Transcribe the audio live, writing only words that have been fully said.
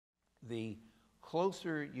the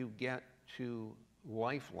closer you get to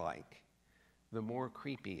lifelike, the more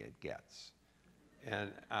creepy it gets.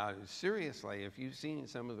 And seriously, if you've seen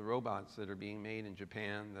some of the robots that are being made in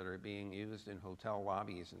Japan that are being used in hotel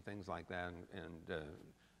lobbies and things like that, and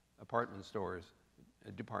apartment stores,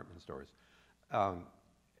 department stores,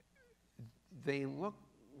 they look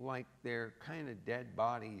like they're kind of dead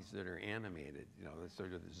bodies that are animated, you know,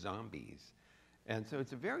 sort of zombies. And so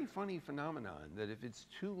it's a very funny phenomenon that if it's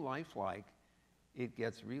too lifelike, it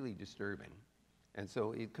gets really disturbing. And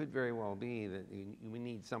so it could very well be that we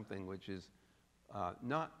need something which is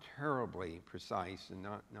not terribly precise and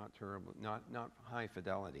not high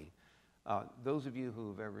fidelity. Those of you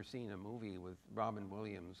who've ever seen a movie with Robin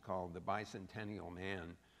Williams called The Bicentennial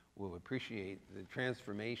Man will appreciate the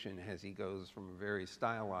transformation as he goes from a very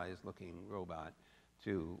stylized looking robot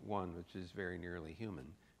to one which is very nearly human.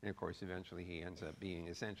 And of course, eventually he ends up being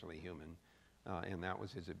essentially human, and that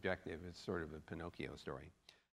was his objective. It's sort of a Pinocchio story.